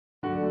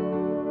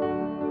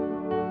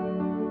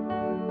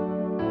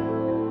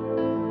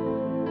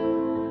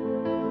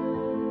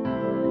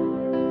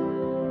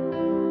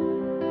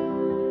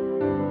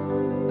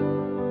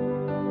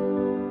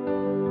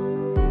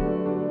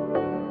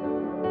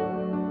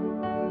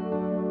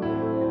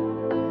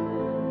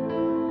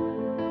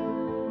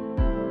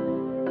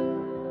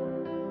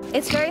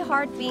It's very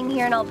hard being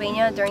here in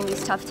Albania during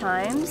these tough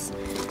times.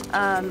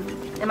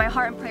 And my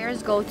heart and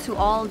prayers go to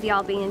all the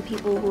Albanian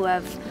people who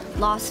have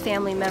lost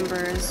family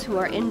members, who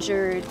are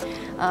injured,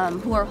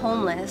 who are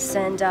homeless.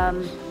 And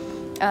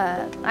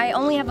I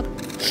only have a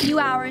few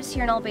hours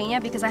here in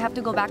Albania because I have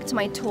to go back to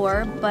my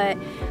tour, but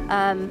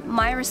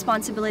my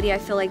responsibility, I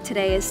feel like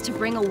today, is to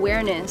bring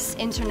awareness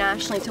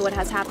internationally to what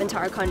has happened to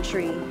our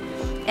country.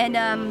 And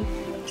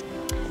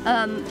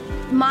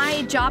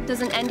my job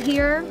doesn't end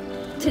here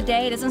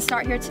today. It doesn't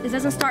start here. It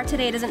doesn't start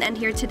today. It doesn't end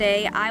here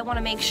today. I want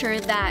to make sure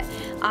that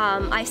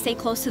I stay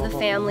close to the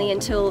family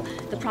until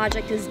the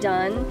project is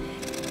done.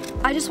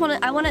 I also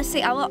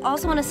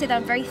want to say that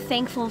I'm very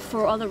thankful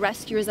for all the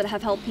rescuers that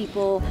have helped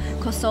people,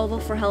 Kosovo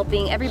for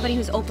helping, everybody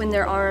who's opened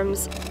their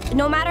arms.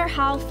 No matter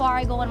how far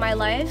I go in my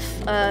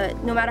life,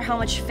 no matter how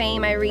much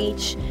fame I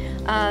reach,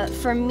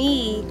 for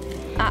me,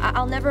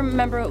 I'll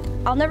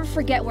never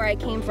forget where I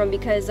came from,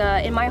 because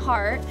in my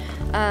heart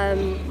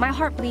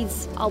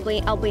bleeds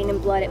Albanian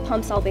blood, it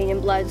pumps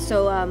Albanian blood,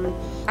 so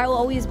I will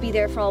always be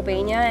there for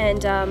Albania,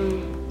 and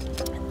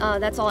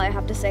that's all I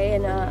have to say.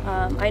 And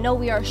I know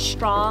we are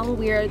strong.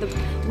 We are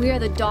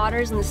the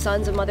daughters and the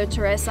sons of Mother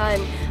Teresa,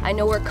 and I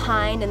know we're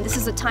kind. And this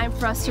is a time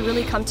for us to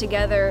really come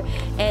together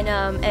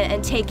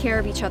and take care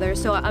of each other.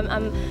 So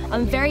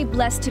I'm very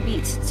blessed to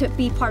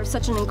be part of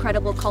such an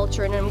incredible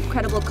culture and an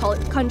incredible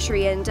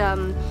country. And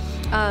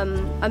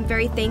I'm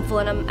very thankful,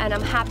 and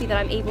I'm happy that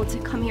I'm able to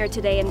come here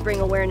today and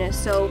bring awareness.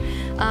 So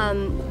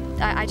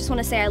I just want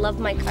to say I love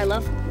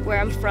where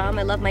I'm from.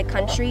 I love my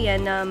country,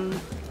 and.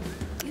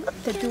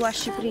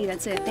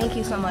 That's it. Thank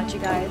you so much, you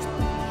guys.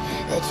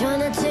 They're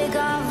trying to take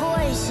our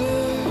voices.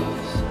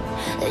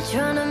 They're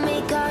trying to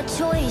make our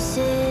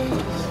choices.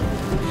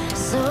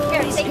 So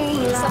here, take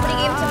these. Somebody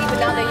gave them to me, but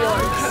now they're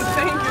yours.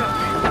 Thank you.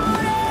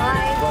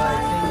 Bye.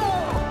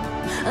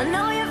 I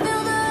know you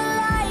feel the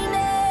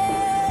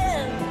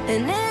lightning,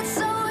 and it's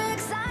so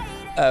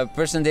exciting.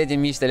 Përshëndetje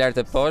miq të lartë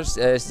të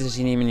poshtë, si që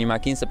jeni në një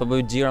makinë se po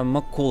bëj xhira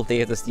më cool të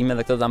jetës time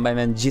dhe këtë ta mbaj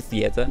mend gjithë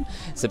jetën,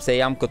 sepse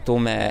jam këtu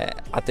me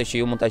atë që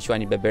ju mund ta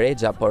quajeni Bebe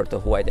Rexha, por të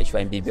huaj ta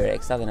quajmë Bebe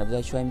Rexha dhe ne do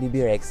ta quajmë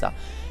Bebe Rexha.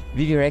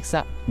 Bebe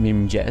Rexha,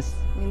 mirëmëngjes.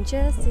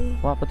 Mirëmëngjesi.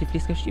 Po, apo ti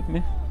flisë shqip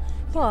mi?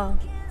 Po,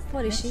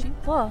 foli shqip.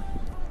 Po.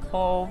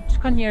 Po,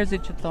 çka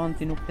njerëzit që thonë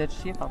ti nuk flet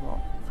shqip apo?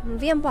 Më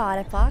vjen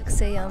bare pak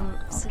se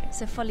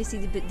se foli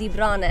si di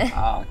brane.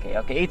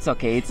 Okay, it's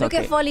okay. Nuk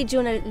e foli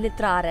gjuhën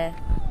litrare.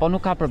 Po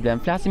nuk ka problem.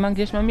 Flasim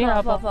anglisht më mirë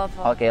apo?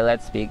 Po. Okay,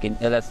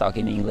 let's talk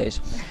in English.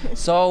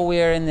 So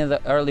we're in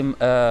the early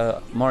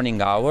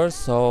morning hours.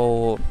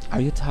 So are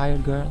you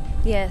tired, girl?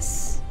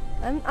 Yes.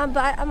 I'm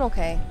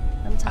okay.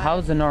 I'm tired.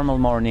 How's the normal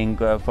morning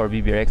for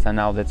Bebe Rexha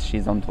now that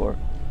she's on tour?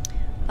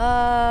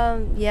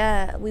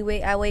 Yeah,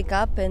 I wake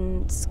up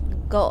and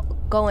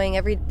going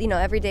every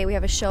day we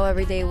have a show,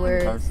 every day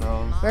we're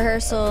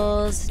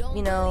rehearsals,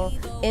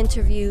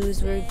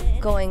 interviews, we're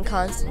going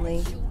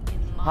constantly.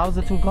 How's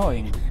the tour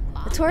going?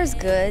 The tour is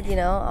good,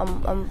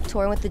 I'm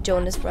touring with the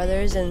Jonas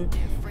Brothers, and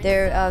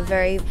they're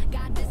very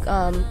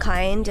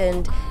kind,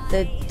 and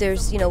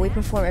there's we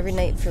perform every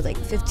night for like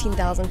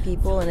 15,000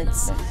 people, and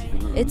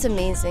it's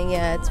amazing.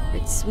 Yeah,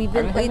 we've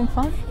been having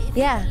fun.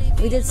 Yeah,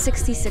 we did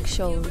 66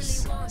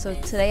 shows. So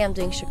today I'm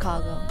doing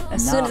Chicago.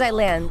 As soon as I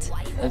land.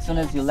 As soon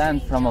as you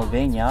land from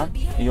Albania,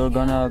 you're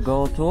gonna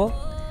go to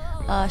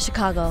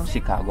Chicago.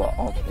 Chicago.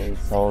 Okay,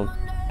 so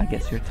I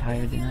guess you're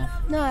tired enough.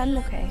 No, I'm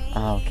okay.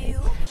 Okay.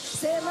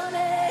 Say my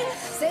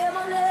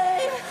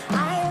name,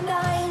 I am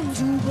dying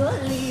to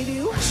believe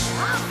you. I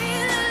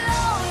feel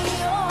alone,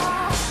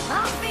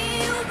 I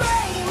feel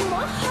breaking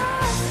my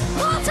heart.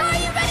 What are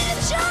you ready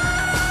to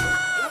jump?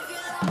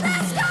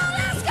 Let's go.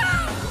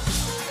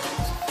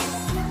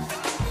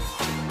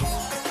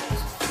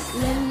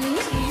 Let me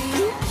hear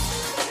you.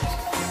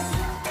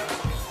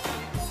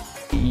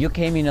 You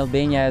came in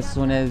Albania as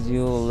soon as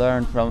you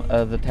learned from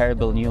the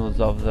terrible news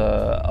of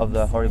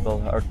the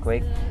horrible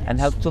earthquake, and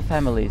helped two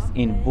families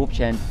in Bupce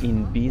and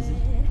in Bizi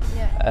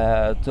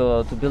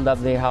to build up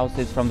their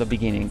houses from the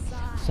beginning.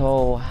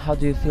 So how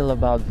do you feel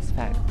about this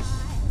fact?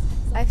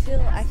 I feel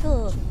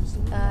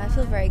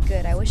very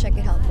good. I wish I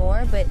could help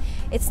more, but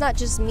it's not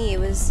just me. It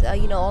was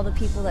all the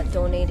people that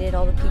donated,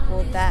 all the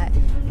people that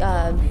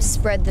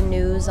spread the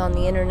news on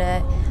the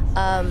internet.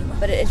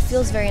 But it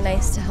feels very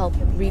nice to help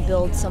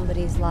rebuild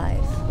somebody's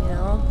life.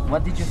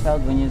 What did you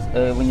felt when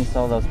you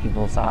saw those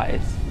people's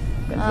eyes?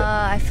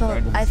 I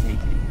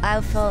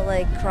felt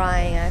like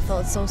crying. I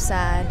felt so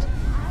sad.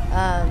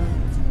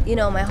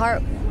 My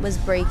heart was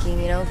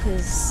breaking.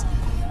 Because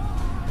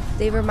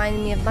they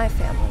reminded me of my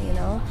family.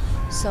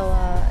 So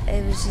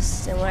it was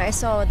just, and when I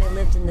saw they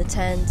lived in the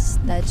tents,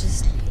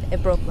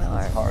 it broke my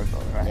heart. It's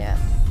horrible, right? Yeah.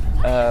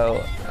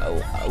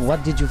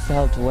 What did you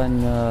felt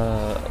when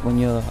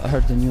you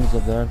heard the news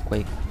of the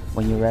earthquake?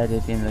 When you read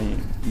it in the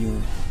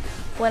news?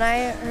 When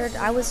I heard,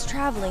 I was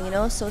traveling,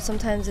 so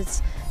sometimes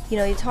it's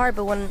hard.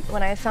 But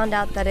when I found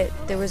out that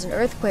there was an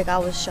earthquake, I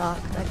was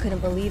shocked. I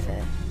couldn't believe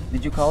it.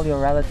 Did you call your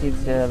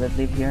relatives that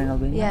live here in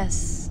Albania?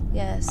 Yes.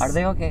 Yes. Are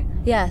they okay?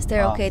 Yes,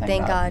 they're Oh, okay.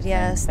 Thank God.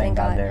 Yes, thank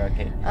God. They're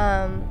okay.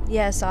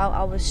 Yeah, so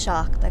I was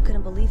shocked. I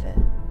couldn't believe it.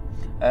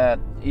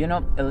 You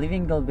know,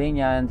 living in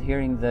Albania and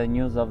hearing the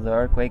news of the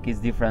earthquake is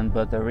different,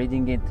 but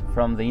reading it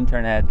from the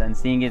internet and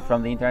seeing it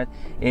from the internet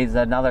is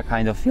another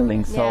kind of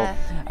feeling. So Yeah.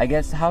 I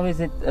guess, how is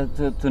it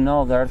to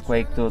know the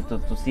earthquake, to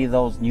see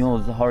those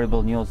news,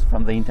 horrible news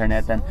from the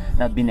internet, and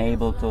not being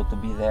able to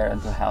be there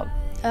and to help?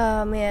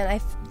 Oh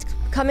man,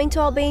 coming to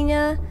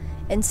Albania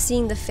and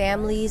seeing the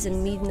families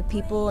and meeting the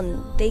people,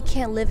 and they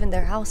can't live in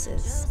their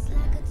houses.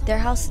 Their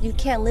house, you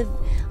can't live.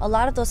 A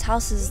lot of those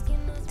houses,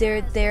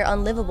 they're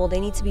unlivable. They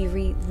need to be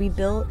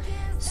rebuilt.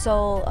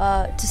 So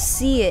to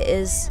see it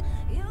is,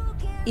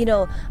 you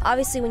know,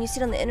 obviously when you see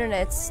it on the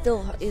internet, it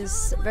still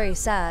is very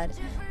sad.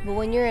 But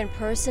when you're in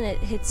person, it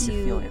hits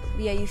you. Feel it.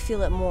 Yeah, you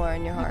feel it more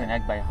in your heart. You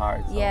connect by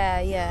heart. So. Yeah,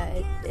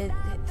 it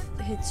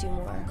hits you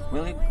more.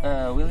 Will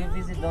you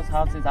visit those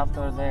houses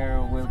after they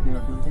will be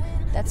rebuilt?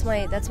 That's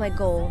my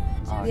goal.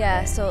 Okay.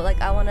 Yeah, so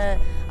like I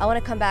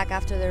wanna come back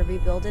after they're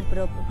rebuilt, but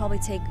it'll probably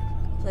take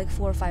like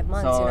 4 or 5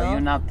 months. So you know?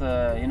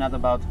 you're not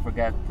about to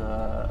forget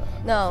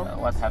No.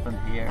 what happened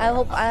here.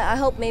 I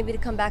hope maybe to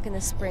come back in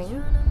the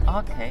spring.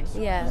 Okay.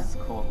 Yeah. That's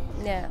cool.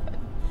 Yeah.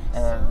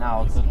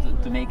 Now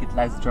to make it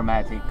less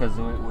dramatic, because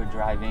we're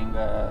driving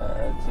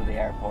to the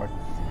airport.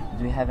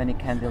 Do you have any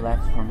candy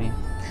left for me?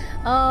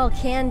 Oh,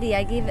 candy!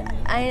 I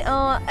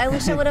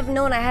wish I would have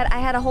known. I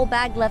had a whole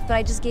bag left, but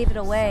I just gave it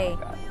away.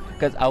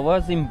 Because I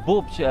was in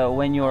Bupch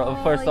when you were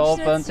first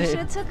opened. You should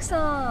have took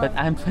some. But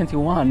I'm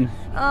 21.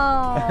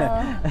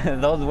 Oh.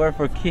 Those were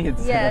for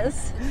kids.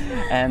 Yes.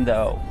 And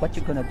what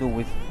you gonna do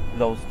with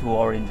those 2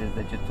 oranges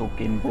that you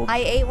took in Bupch? I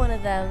ate one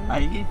of them.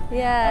 I eat.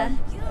 Yeah. And,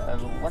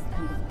 what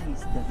kind of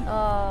taste does it?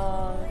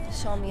 Oh,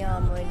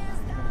 Shomyamud.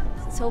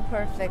 So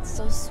perfect,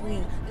 so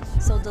sweet,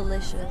 so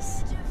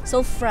delicious,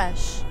 so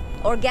fresh,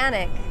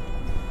 organic.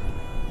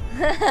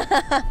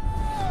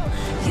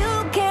 You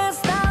can't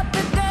stop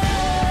the girl.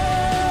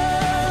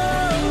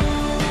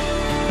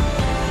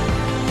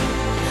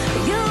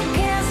 You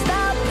can't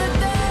stop the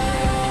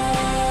girl.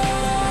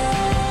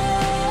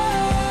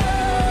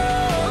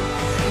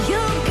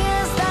 You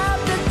can't stop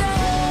the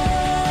girl.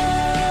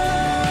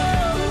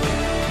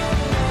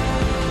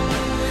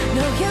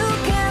 No, you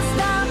can't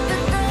stop the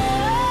girl.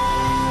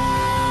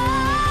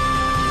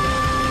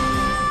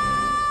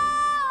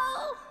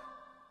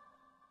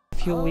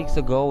 A few weeks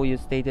ago, you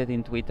stated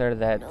in Twitter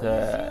that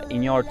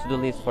in your to-do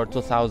list for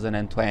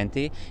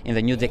 2020, in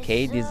the new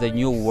decade, is the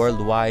new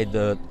worldwide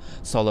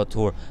solo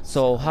tour.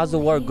 So how's the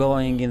work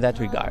going in that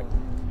regard?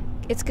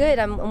 It's good.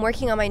 I'm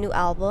working on my new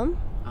album,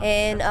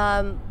 and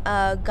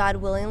God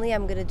willingly,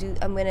 I'm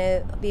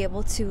gonna be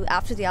able to,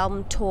 after the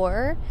album,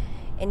 tour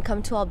and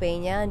come to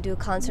Albania and do a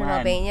concert in When?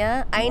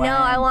 Albania. I know,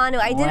 I want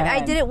to. I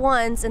did it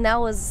once, and that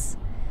was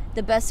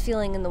the best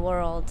feeling in the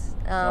world.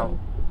 So,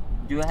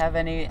 do you have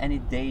any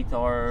date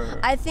or?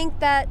 I think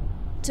that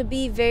to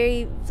be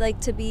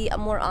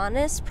more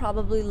honest,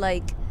 probably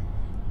like,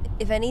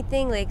 if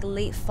anything, like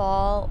late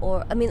fall,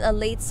 or a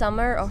late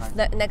summer or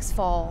next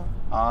fall.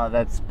 Oh,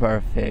 that's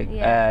perfect.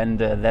 Yeah. And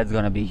that's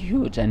gonna be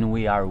huge, and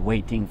we are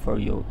waiting for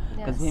you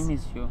because we Yes.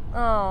 miss you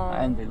Oh,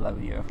 and we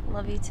love you.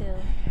 love you too.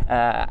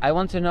 I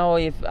want to know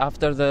if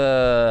after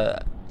the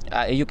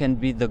you can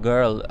be the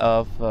girl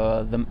of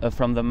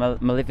from the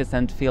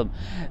Maleficent film.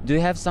 Do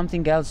you have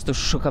something else to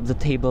shook up the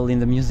table in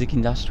the music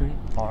industry,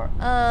 or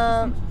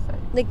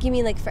Like, you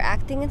mean like for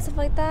acting and stuff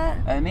like that?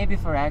 maybe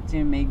for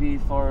acting, maybe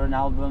for an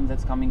album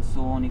that's coming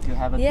soon? If you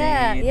have a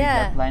Yeah, date, if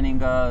yeah. you're planning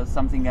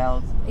something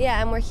else.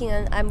 Yeah, I'm working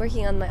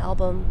on my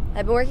album.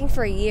 I've been working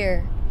for a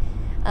year,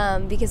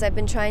 because I've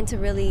been trying to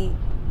really.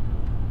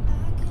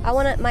 I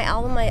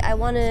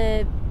want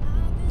to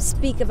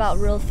speak about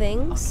real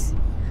things.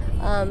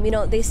 You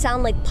know, they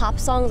sound like pop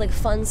songs, like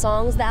fun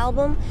songs, the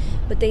album,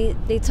 but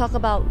they talk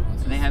about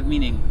So they have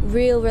meaning.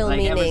 real Like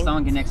meaning. every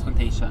song in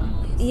Expectation.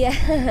 Yeah.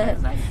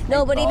 Like,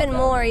 No, but all even that.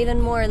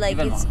 more, like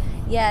Even it's more.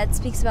 yeah, it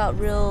speaks about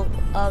real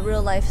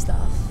life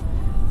stuff.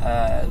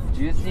 Do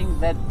you think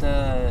that?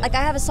 Like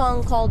I have a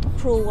song called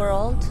 "Cruel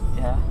World,"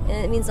 Yeah. and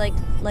it means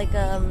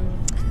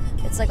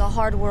it's like a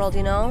hard world,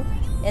 you know,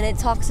 and it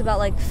talks about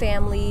like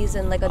families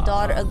and like a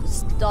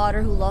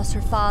daughter who lost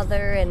her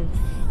father, and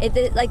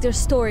it like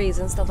there's stories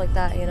and stuff like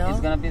that, you know.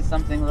 It's gonna be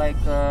something like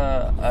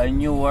a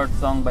new word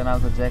song by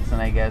Michael Jackson,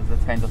 I guess.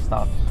 That kind of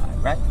stuff,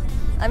 right?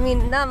 I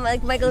mean, not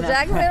like Michael No.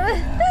 Jackson.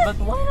 But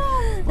why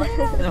not? Why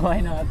not? Why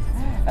not?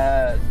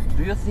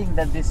 Do you think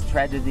that this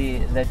tragedy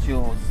that you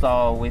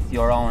saw with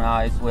your own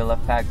eyes will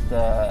affect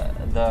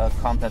the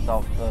content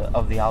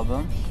of the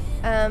album?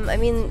 I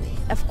mean,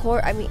 of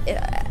course. I mean,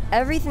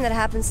 everything that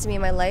happens to me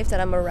in my life that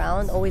I'm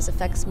around always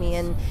affects me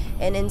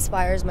and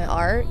inspires my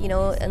art. You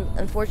know, and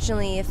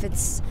unfortunately, if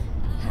it's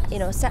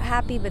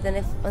happy, but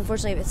then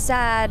unfortunately if it's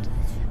sad,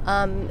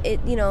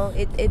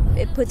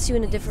 it puts you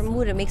in a different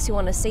mood. It makes you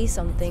want to say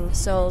something.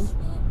 So,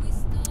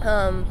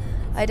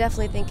 I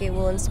definitely think it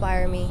will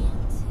inspire me.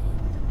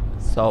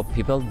 So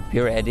people be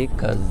ready,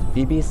 because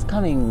Bebe is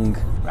coming,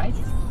 right?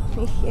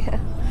 Yeah.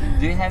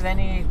 Do you have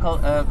any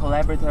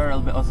collaborator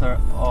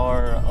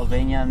or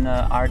Albanian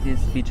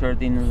artists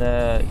featured in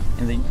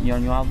your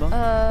new album?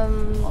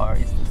 Or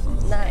is this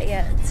soon? Not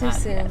yet. Too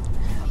soon. Yet.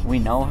 We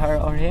know her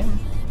or him?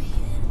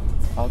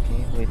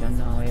 Okay, we don't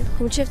know it.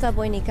 Kum qef ta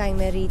bëj një këngë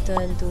me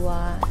Ritën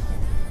tua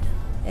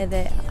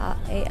edhe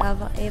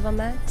Eva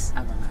Max.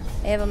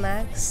 Eva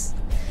Max.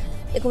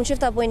 Kum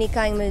qef ta bëj një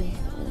këngë me,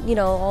 you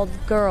know, all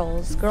the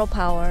girls, girl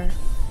power.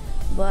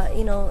 But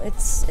you know,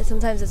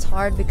 sometimes it's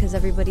hard because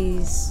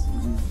everybody's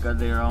got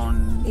their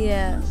own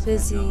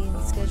busy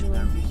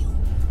schedule.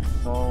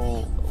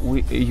 So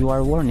you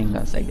are warning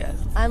us, I guess.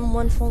 I'm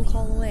one phone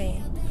call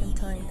away from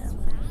telling them.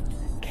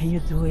 Can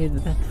you do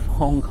it that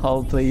phone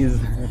call, please?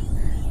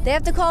 They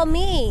have to call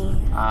me.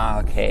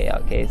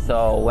 Okay.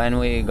 So when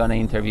we're gonna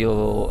interview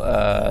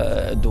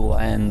Dua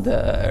and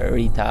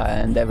Rita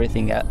and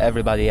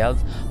everybody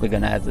else, we're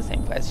gonna ask the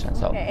same question.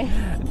 So okay.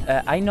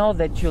 I know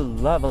that you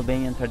love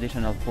Albanian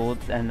traditional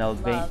foods and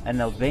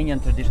Albanian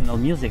traditional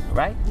music,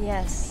 right?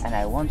 Yes. And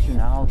I want you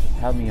now to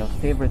tell me your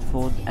favorite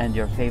food and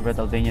your favorite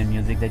Albanian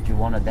music that you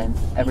wanna dance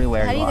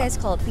everywhere. How do you guys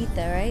call it?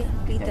 Pita, right?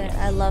 Pita.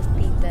 Yeah. I love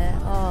pita.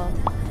 Oh,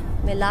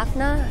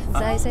 melakna. Is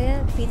that how you say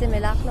it? Pita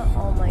melakna.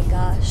 Oh my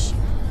gosh.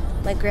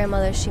 My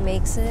grandmother, she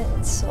makes it.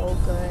 It's so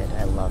good.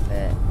 I love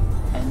it.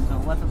 And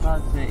what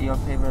about your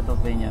favorite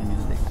Albanian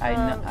music?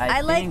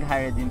 I think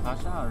Hayreddin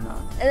Pasha or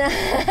not?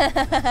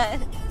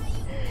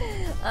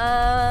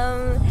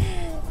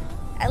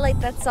 I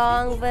like that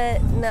song,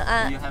 but no.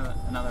 Do you have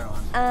another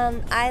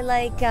one? I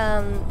like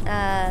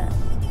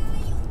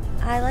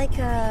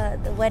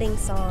the wedding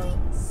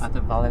songs. At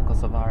the Vale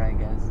Kosovare, I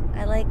guess.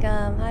 I like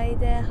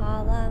Hayde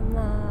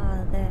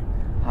Halamade.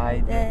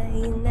 Hayde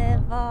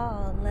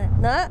Inevale.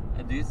 No?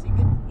 Do you sing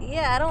it?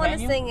 Yeah, I don't want to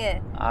sing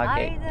it.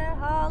 Okay. Hayde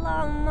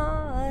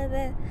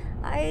Halamade.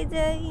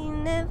 Hayde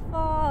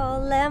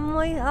Inevale.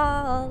 Moj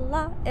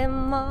hala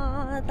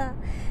emada.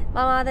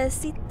 Mamade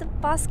sitte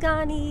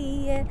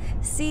paskanie.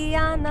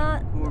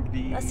 Siana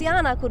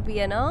could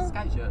be, no?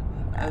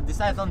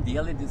 Decide on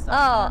daily.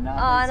 Oh,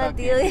 not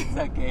daily. It's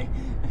okay.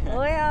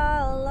 Moj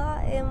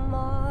hala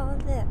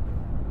emada.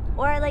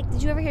 Or I like,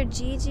 did you ever hear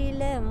Gigi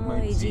le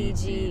moj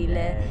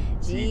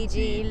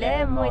Gigi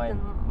le moj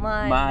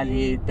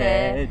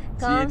malite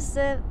come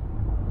se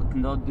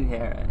not do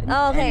hair.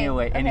 Oh, okay.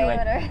 Anyway.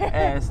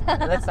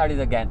 Let's start it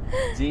again.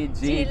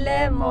 Gigi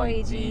le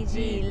moj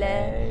Gigi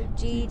le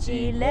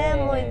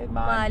moj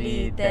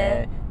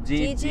malite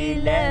Gigi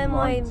le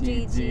moj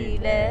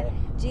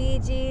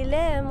Gigi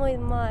le moj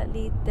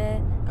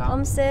malite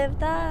come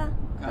sevda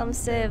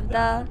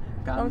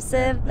I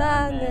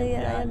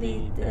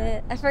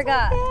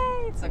forgot.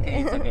 It's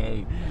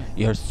okay.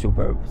 You're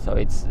super. So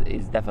it's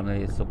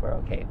definitely super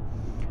okay.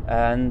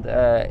 And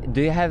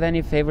do you have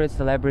any favorite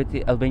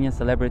Albanian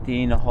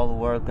celebrity in the whole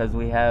world? Because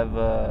we have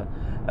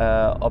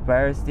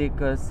operatic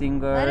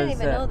singers. I didn't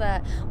even know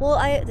that. Well,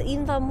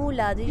 Inva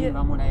Mula.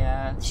 Inva Mula,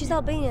 yeah. She's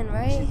Albanian,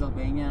 right? She's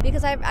Albanian.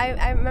 Because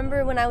I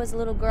remember when I was a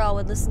little girl, I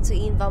would listen to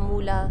Inva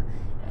Mula.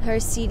 Her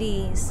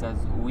CDs.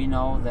 Because we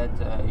know that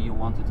you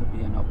wanted to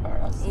be an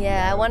opera singer.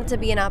 Yeah, I wanted to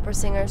be an opera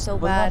singer so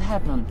bad. What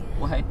happened?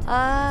 Why?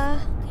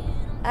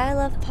 I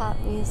love pop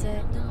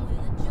music.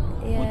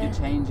 Yeah. Would you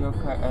change your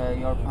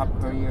pop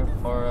career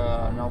for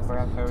an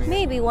opera career?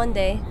 Maybe one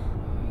day.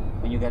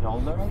 When you get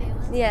older, I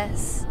guess?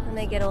 Yes, when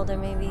I get older,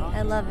 maybe.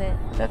 I love it.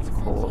 That's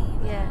cool.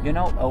 Yeah. You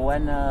know,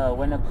 when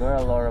a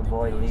girl or a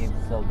boy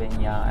leaves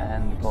Albania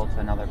and goes to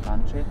another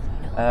country,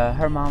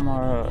 her mom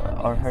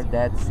or her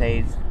dad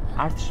says,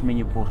 "Artësh me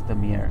një burr të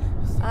mirë."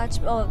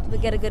 We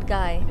get a good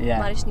guy. Yeah.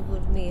 Marrish një burr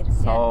të mirë.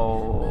 So,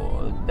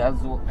 does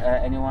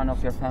anyone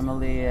of your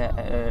family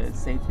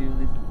say to you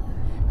this?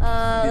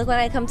 When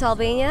I come to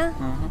Albania?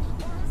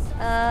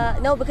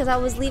 No, because I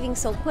was leaving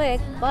so quick,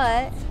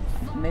 but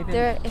maybe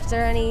if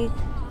there are any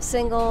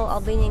single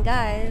Albanian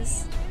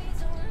guys,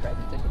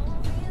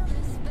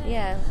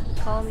 yeah,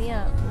 call me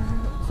up.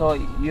 So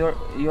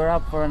you're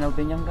up for an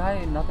Albanian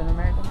guy, not an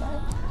American guy?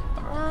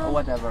 Or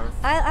whatever.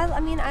 I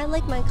mean, I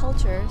like my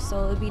culture,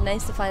 so it'd be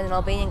nice to find an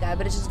Albanian guy,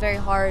 but it's just very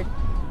hard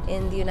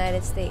in the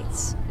United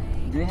States.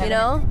 Do you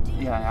have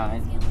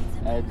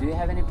do you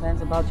have any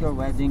plans about your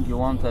wedding? You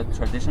want a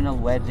traditional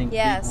wedding,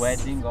 yes. big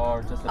wedding,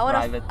 or just a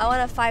private? I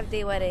want a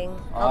 5-day wedding,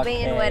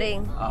 Albanian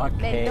wedding.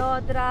 Okay.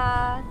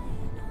 Melodra,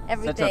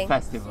 everything. Such a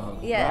festival.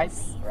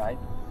 Yes. Right.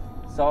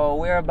 So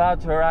we're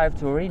about to arrive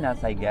to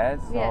Rinas, I guess.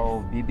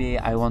 So Bebe,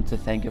 I want to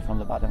thank you from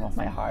the bottom of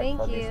my heart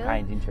for this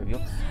kind interview.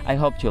 I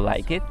hope you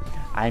like it.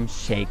 I'm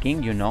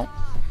shaking, you know.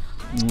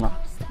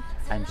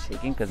 I'm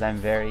shaking because I'm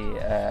very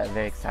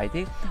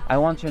excited. I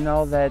want you to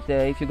know that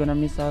if you're gonna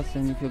miss us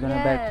and if you're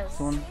gonna back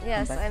soon.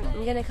 Yes,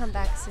 I'm gonna come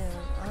back soon,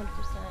 100%.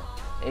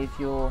 If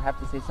you have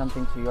to say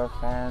something to your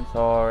fans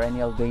or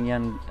any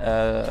Albanian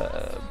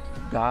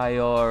guy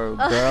or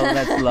girl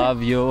that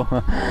love you.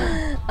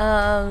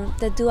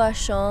 Të dua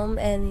shumë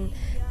and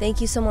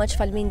thank you so much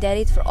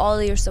Faleminderit for all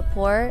of your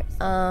support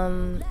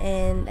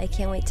and I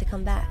can't wait to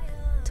come back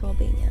to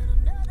Albania.